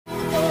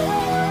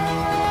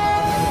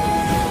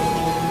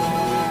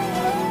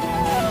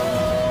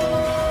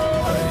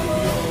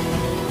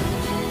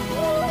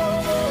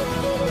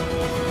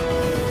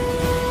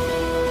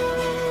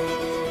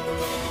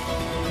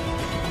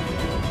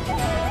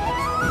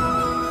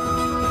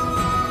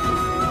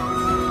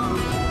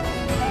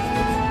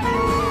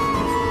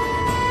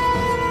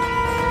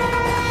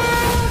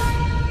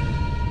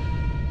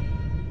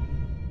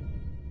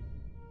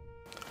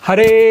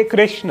Hare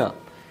Krishna.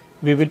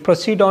 We will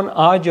proceed on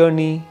our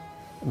journey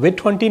with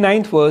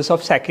 29th verse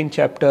of 2nd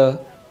chapter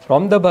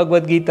from the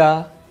Bhagavad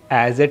Gita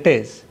as it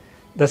is.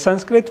 The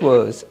Sanskrit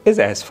verse is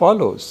as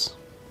follows.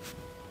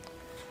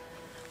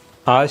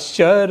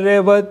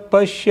 Ascharyavat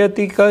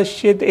pashyati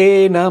kasyit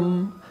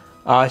enam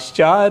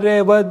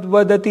Ascharyavat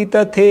vadati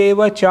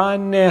tatheva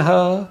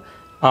chanyaha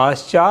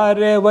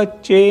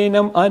Ascharyavat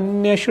chenam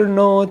anya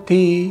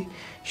shrunoti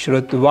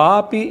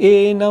Shrutvapi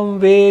enam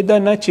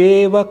vedana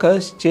cheva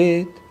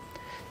kaschit.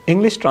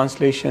 English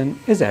translation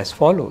is as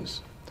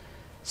follows.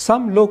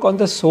 Some look on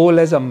the soul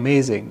as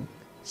amazing,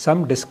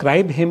 some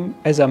describe him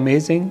as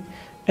amazing,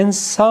 and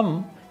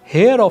some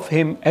hear of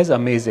him as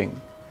amazing,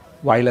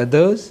 while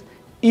others,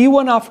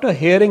 even after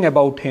hearing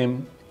about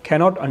him,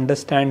 cannot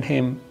understand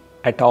him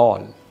at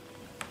all.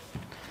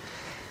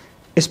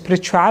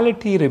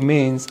 Spirituality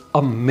remains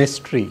a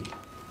mystery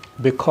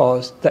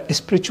because the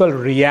spiritual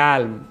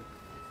realm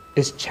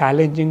is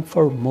challenging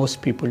for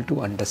most people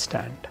to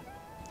understand.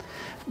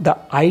 The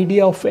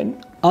idea of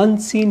an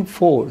unseen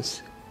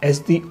force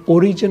as the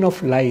origin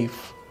of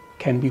life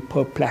can be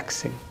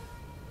perplexing.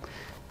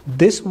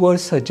 This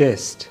verse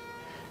suggests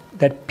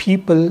that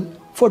people,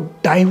 for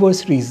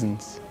diverse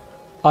reasons,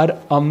 are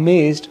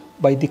amazed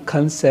by the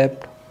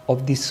concept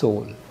of the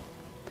soul.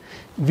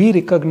 We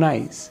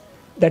recognize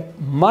that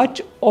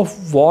much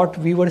of what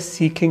we were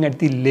seeking at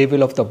the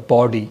level of the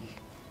body,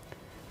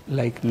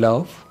 like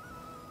love,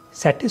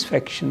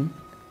 satisfaction,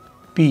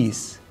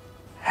 peace,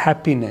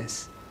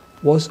 happiness,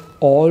 was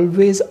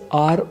always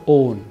our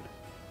own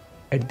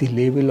at the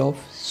level of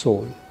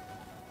soul.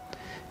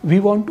 We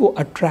want to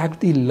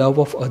attract the love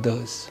of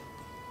others,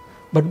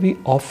 but we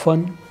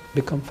often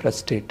become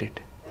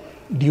frustrated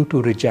due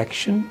to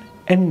rejection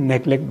and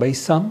neglect by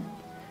some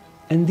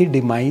and the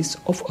demise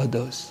of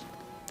others.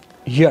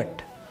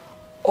 Yet,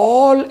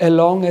 all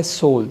along as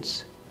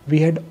souls, we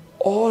had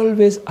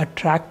always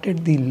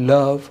attracted the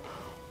love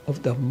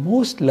of the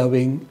most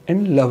loving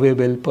and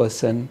lovable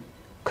person,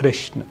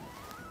 Krishna.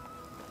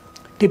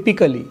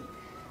 Typically,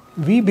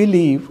 we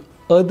believe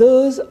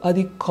others are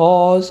the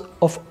cause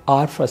of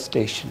our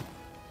frustration.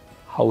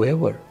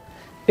 However,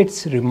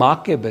 it's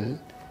remarkable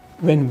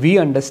when we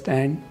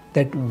understand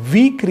that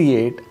we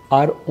create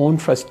our own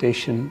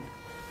frustration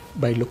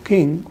by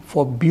looking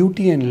for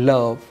beauty and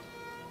love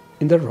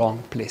in the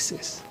wrong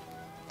places.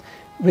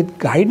 With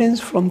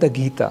guidance from the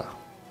Gita,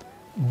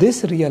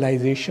 this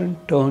realization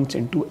turns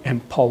into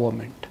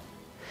empowerment.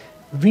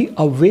 We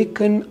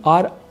awaken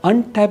our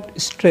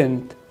untapped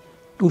strength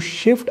to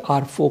shift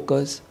our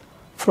focus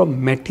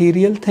from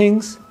material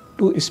things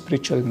to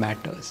spiritual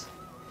matters,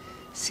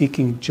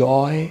 seeking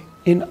joy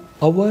in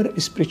our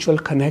spiritual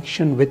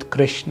connection with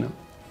Krishna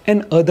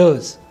and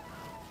others.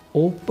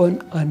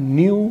 Open a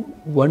new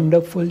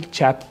wonderful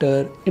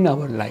chapter in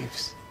our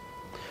lives.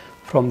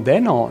 From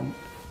then on,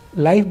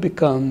 life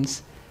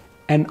becomes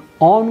an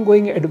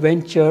ongoing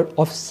adventure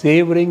of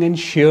savoring and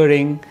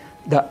sharing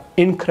the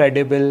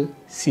incredible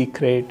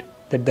secret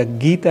that the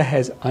Gita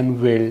has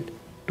unveiled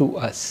to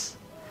us.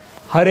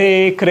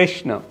 Hare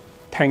Krishna.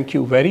 Thank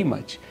you very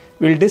much.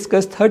 We'll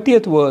discuss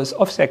 30th verse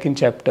of 2nd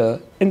chapter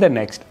in the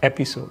next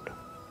episode.